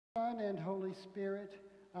Son, and Holy Spirit.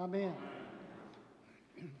 Amen.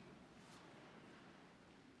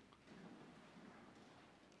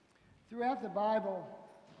 Throughout the Bible,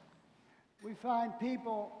 we find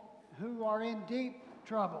people who are in deep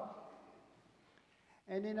trouble.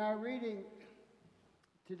 And in our reading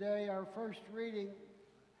today, our first reading,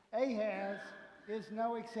 Ahaz is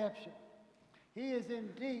no exception. He is in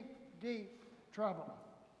deep, deep trouble.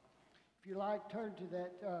 If you like, turn to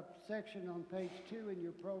that section on page 2 in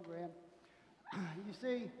your program. You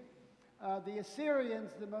see, the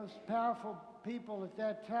Assyrians, the most powerful people at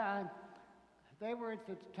that time, they were at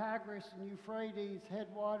the Tigris and Euphrates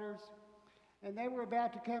headwaters, and they were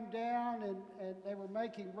about to come down, and they were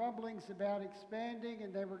making rumblings about expanding,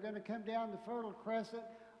 and they were going to come down the Fertile Crescent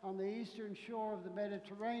on the eastern shore of the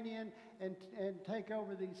Mediterranean and take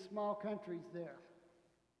over these small countries there.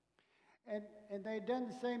 And they had done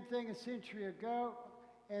the same thing a century ago,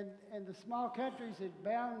 and the small countries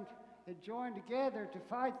had joined together to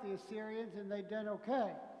fight the Assyrians, and they'd done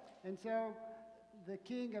okay. And so the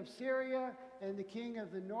king of Syria and the king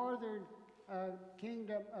of the northern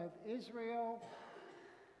kingdom of Israel,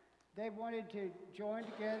 they wanted to join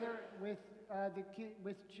together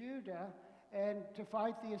with Judah and to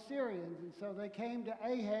fight the Assyrians. And so they came to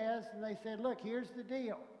Ahaz and they said, look, here's the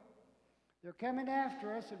deal. They're coming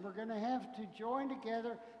after us, and we're going to have to join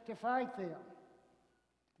together to fight them.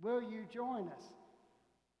 Will you join us?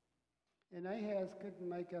 And Ahaz couldn't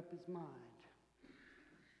make up his mind.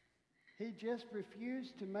 He just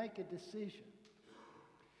refused to make a decision.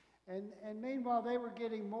 And meanwhile, they were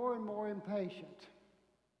getting more and more impatient.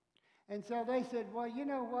 And so they said, well, you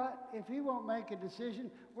know what? If he won't make a decision,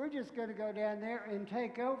 we're just going to go down there and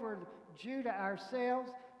take over Judah ourselves,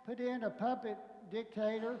 put in a puppet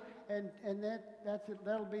dictator, and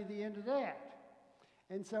that'll be the end of that.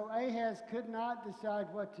 And so Ahaz could not decide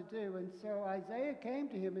what to do. And so Isaiah came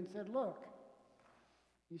to him and said, look,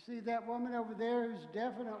 you see that woman over there who's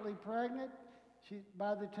definitely pregnant?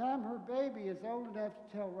 By the time her baby is old enough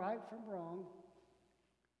to tell right from wrong,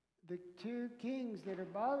 the two kings that are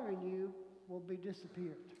bothering you will be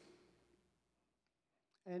disappeared.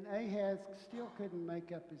 And Ahaz still couldn't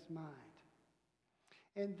make up his mind.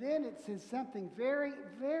 And then it says something very,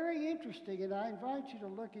 very interesting, and I invite you to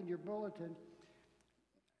look in your bulletin.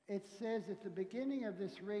 It says at the beginning of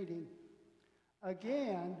this reading,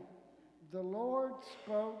 again, the Lord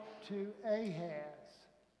spoke to Ahaz.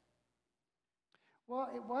 Well,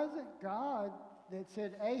 it wasn't God that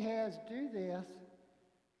said, Ahaz, do this.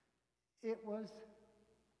 It was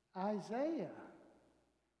Isaiah.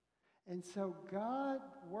 And so God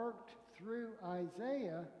worked through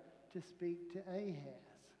Isaiah to speak to Ahaz.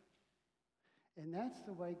 And that's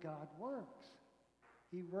the way God works.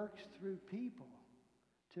 He works through people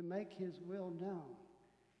to make his will known.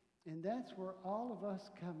 And that's where all of us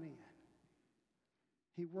come in.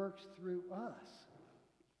 He works through us.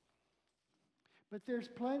 But there's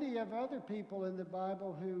plenty of other people in the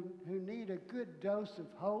Bible who need a good dose of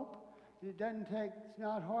hope. It's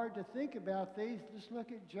not hard to think about these. Just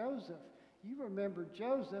look at Joseph. You remember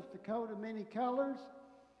Joseph, the coat of many colors.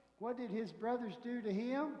 What did his brothers do to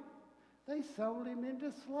him? They sold him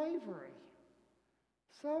into slavery.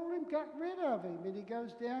 Sold him, got rid of him. And he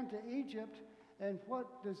goes down to Egypt. And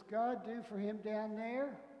what does God do for him down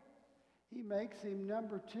there? He makes him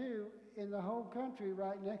number 2 in the whole country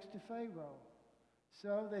right next to Pharaoh,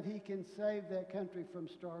 so that he can save that country from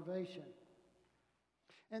starvation.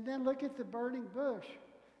 And then look at the burning bush.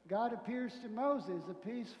 God appears to Moses, a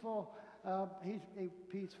peaceful. He's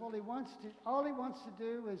peaceful. All he wants to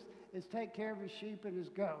do is take care of his sheep and his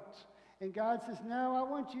goats. And God says, no, I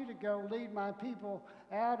want you to go lead my people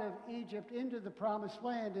out of Egypt into the promised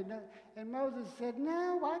land. And Moses said,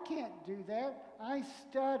 no, I can't do that. I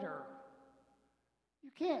stutter.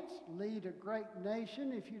 You can't lead a great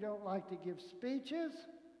nation if you don't like to give speeches.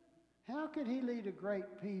 How could he lead a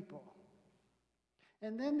great people?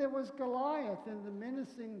 And then there was Goliath and the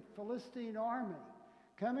menacing Philistine army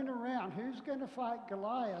coming around. Who's going to fight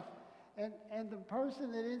Goliath? And the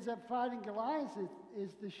person that ends up fighting Goliath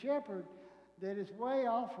is the shepherd that is way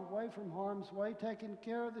off, away from harm's way, taking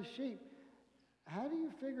care of the sheep. How do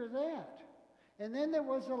you figure that? And then there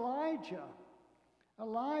was Elijah.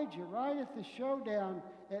 Elijah, right at the showdown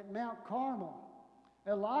at Mount Carmel.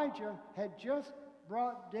 Elijah had just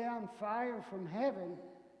brought down fire from heaven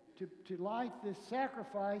to light this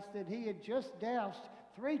sacrifice that he had just doused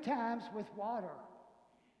 3 times with water.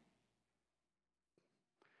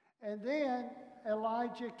 And then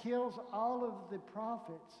Elijah kills all of the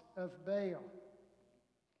prophets of Baal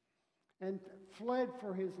and fled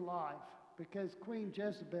for his life because Queen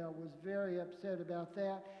Jezebel was very upset about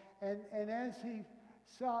that. And as he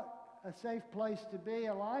sought a safe place to be,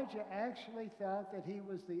 Elijah actually thought that he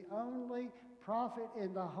was the only prophet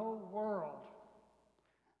in the whole world,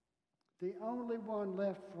 the only one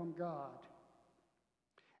left from God.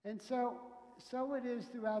 And so it is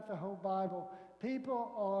throughout the whole Bible.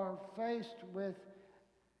 People are faced with,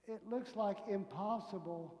 it looks like,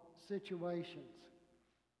 impossible situations.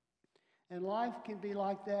 And life can be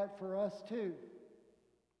like that for us too.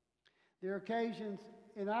 There are occasions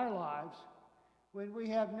in our lives when we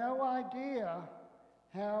have no idea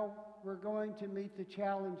how we're going to meet the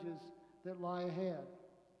challenges that lie ahead.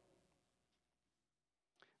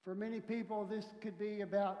 For many people, this could be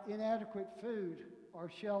about inadequate food or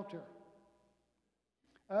shelter.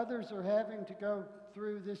 Others are having to go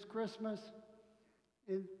through this Christmas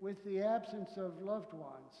with the absence of loved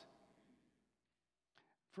ones.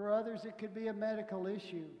 For others, it could be a medical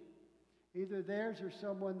issue, either theirs or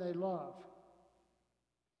someone they love.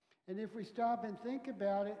 And if we stop and think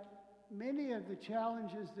about it, many of the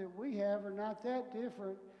challenges that we have are not that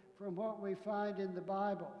different from what we find in the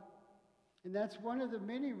Bible. And that's one of the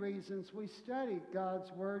many reasons we study God's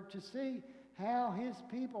Word, to see how His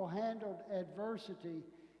people handled adversity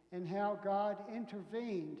and how God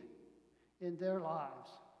intervened in their lives.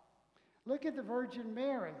 Look at the Virgin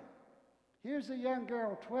Mary. Here's a young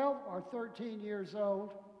girl, 12 or 13 years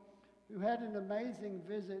old, who had an amazing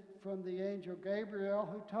visit from the angel Gabriel,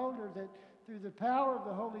 who told her that through the power of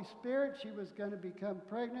the Holy Spirit, she was going to become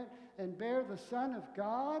pregnant and bear the Son of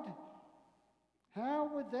God. How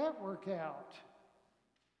would that work out?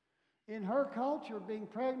 In her culture, being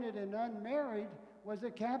pregnant and unmarried was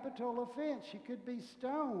a capital offense. She could be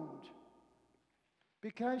stoned.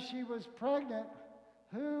 Because she was pregnant,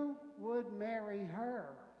 who would marry her?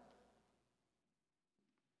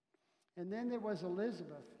 And then there was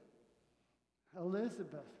Elizabeth.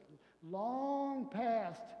 Elizabeth, long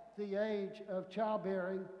past the age of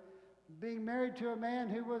childbearing, being married to a man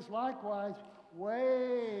who was likewise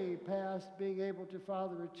way past being able to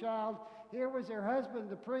father a child. Here was her husband,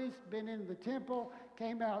 the priest, been in the temple,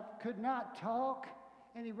 came out, could not talk,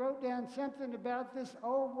 and he wrote down something about this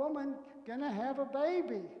old woman gonna have a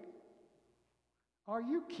baby. Are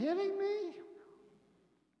you kidding me?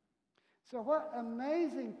 So what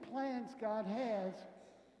amazing plans God has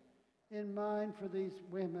in mind for these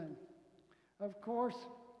women. Of course,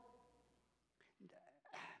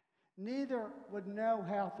 neither would know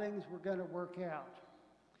how things were going to work out.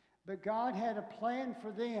 But God had a plan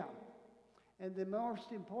for them. And the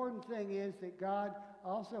most important thing is that God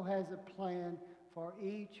also has a plan for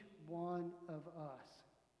each one of us.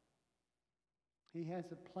 He has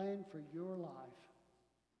a plan for your life.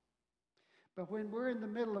 But when we're in the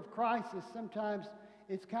middle of crisis, sometimes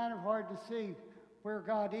it's kind of hard to see where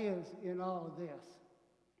God is in all of this.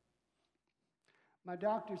 My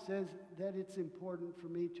doctor says that it's important for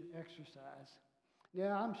me to exercise.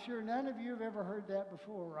 Now, I'm sure none of you have ever heard that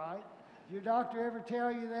before, right? Did your doctor ever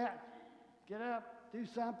tell you that? Get up, do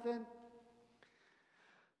something.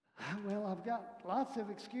 Well, I've got lots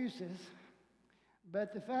of excuses,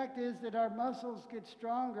 but the fact is that our muscles get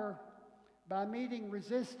stronger by meeting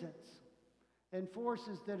resistance and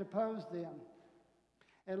forces that oppose them.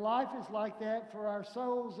 And life is like that for our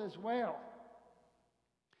souls as well.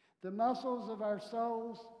 The muscles of our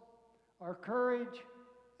souls are courage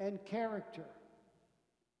and character.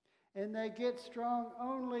 And they get strong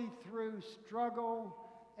only through struggle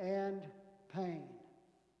and pain.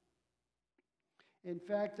 In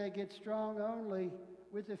fact, they get strong only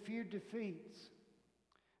with a few defeats.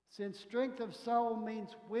 Since strength of soul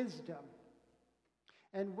means wisdom,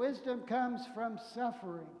 and wisdom comes from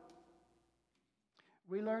suffering,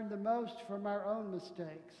 we learn the most from our own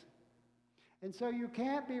mistakes. And so you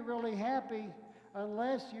can't be really happy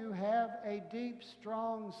unless you have a deep,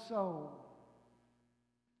 strong soul.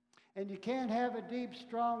 And you can't have a deep,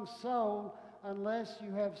 strong soul unless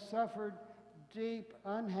you have suffered deep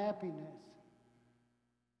unhappiness.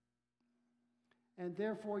 And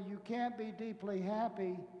therefore, you can't be deeply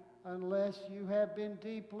happy unless you have been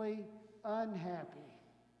deeply unhappy.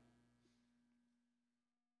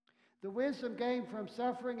 The wisdom gained from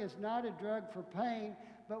suffering is not a drug for pain,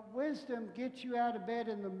 but wisdom gets you out of bed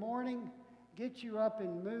in the morning, gets you up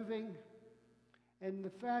and moving. And the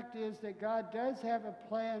fact is that God does have a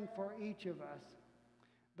plan for each of us,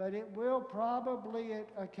 but it will probably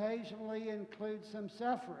occasionally include some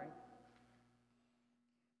suffering.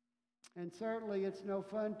 And certainly it's no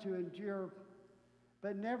fun to endure,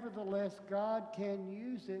 but nevertheless, God can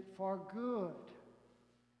use it for good.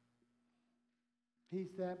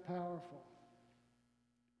 He's that powerful.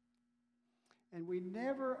 And we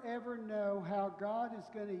never ever know how God is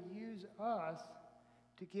going to use us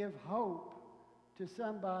to give hope to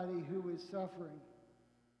somebody who is suffering.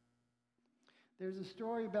 There's a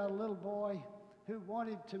story about a little boy who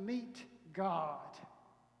wanted to meet God.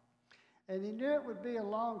 And he knew it would be a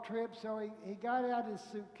long trip, so he got out his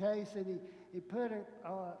suitcase and he put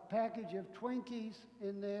a package of Twinkies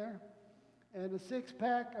in there and a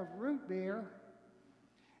 6-pack of root beer,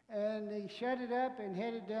 and he shut it up and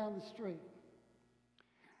headed down the street.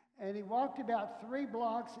 And he walked about 3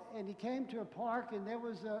 blocks, and he came to a park, and there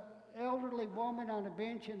was an elderly woman on a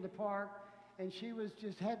bench in the park, and she was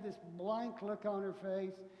just had this blank look on her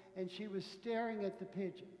face, and she was staring at the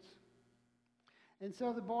pigeons. And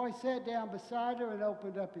so the boy sat down beside her and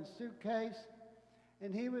opened up his suitcase,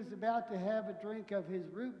 and he was about to have a drink of his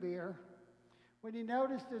root beer when he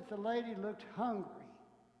noticed that the lady looked hungry.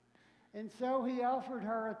 And so he offered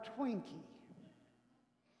her a Twinkie.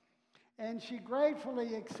 And she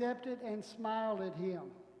gratefully accepted and smiled at him.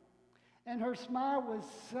 And her smile was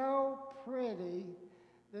so pretty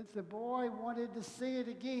that the boy wanted to see it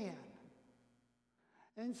again.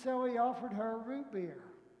 And so he offered her a root beer.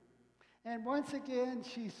 And once again,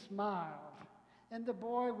 she smiled. And the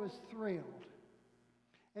boy was thrilled.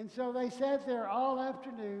 And so they sat there all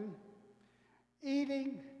afternoon,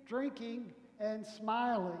 eating, drinking, and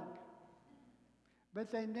smiling.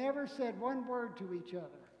 But they never said one word to each other.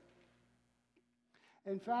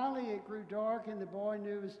 And finally it grew dark, and the boy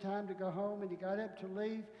knew it was time to go home, and he got up to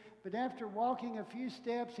leave. But after walking a few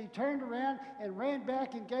steps, he turned around and ran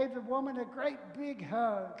back and gave the woman a great big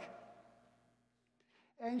hug.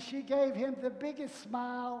 And she gave him the biggest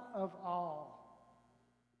smile of all.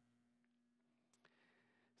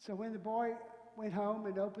 So when the boy went home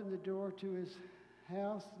and opened the door to his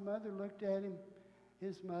house, the mother looked at him,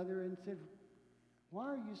 his mother, and said, "Why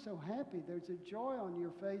are you so happy? There's a joy on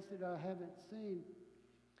your face that I haven't seen."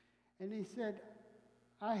 And he said,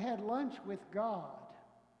 "I had lunch with God."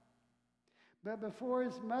 But before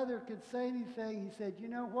his mother could say anything, he said, "You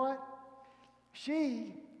know what?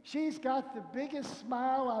 She's got the biggest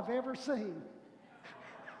smile I've ever seen."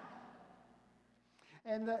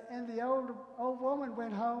 And the old woman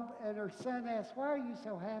went home, and her son asked, "Why are you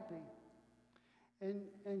so happy?"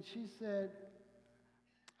 And she said,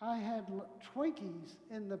 "I had Twinkies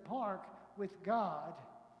in the park with God,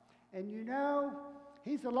 and you know,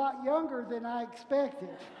 he's a lot younger than I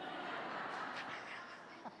expected."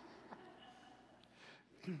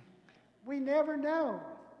 We never know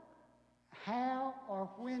how or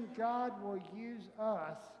when God will use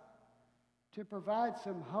us to provide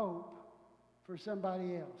some hope for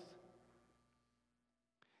somebody else.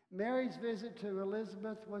 Mary's visit to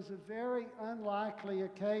Elizabeth was a very unlikely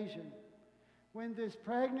occasion when this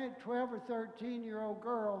pregnant 12 or 13-year-old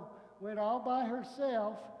girl went all by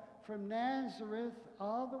herself from Nazareth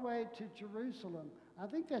all the way to Jerusalem. I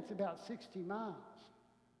think that's about 60 miles.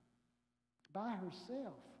 By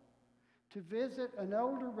herself. To visit an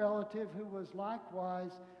older relative who was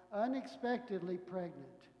likewise unexpectedly pregnant.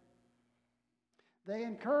 They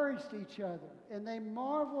encouraged each other, and they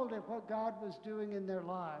marveled at what God was doing in their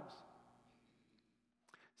lives.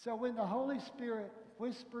 So when the Holy Spirit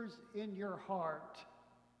whispers in your heart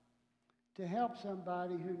to help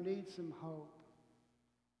somebody who needs some hope,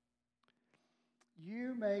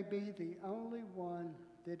 you may be the only one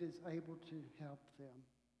that is able to help them.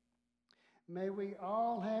 May we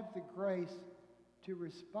all have the grace to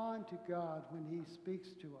respond to God when He speaks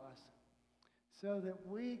to us, so that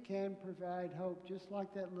we can provide hope, just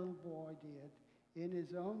like that little boy did, in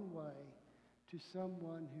his own way, to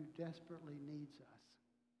someone who desperately needs us.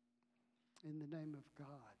 In the name of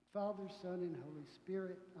God, Father, Son, and Holy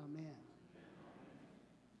Spirit, amen.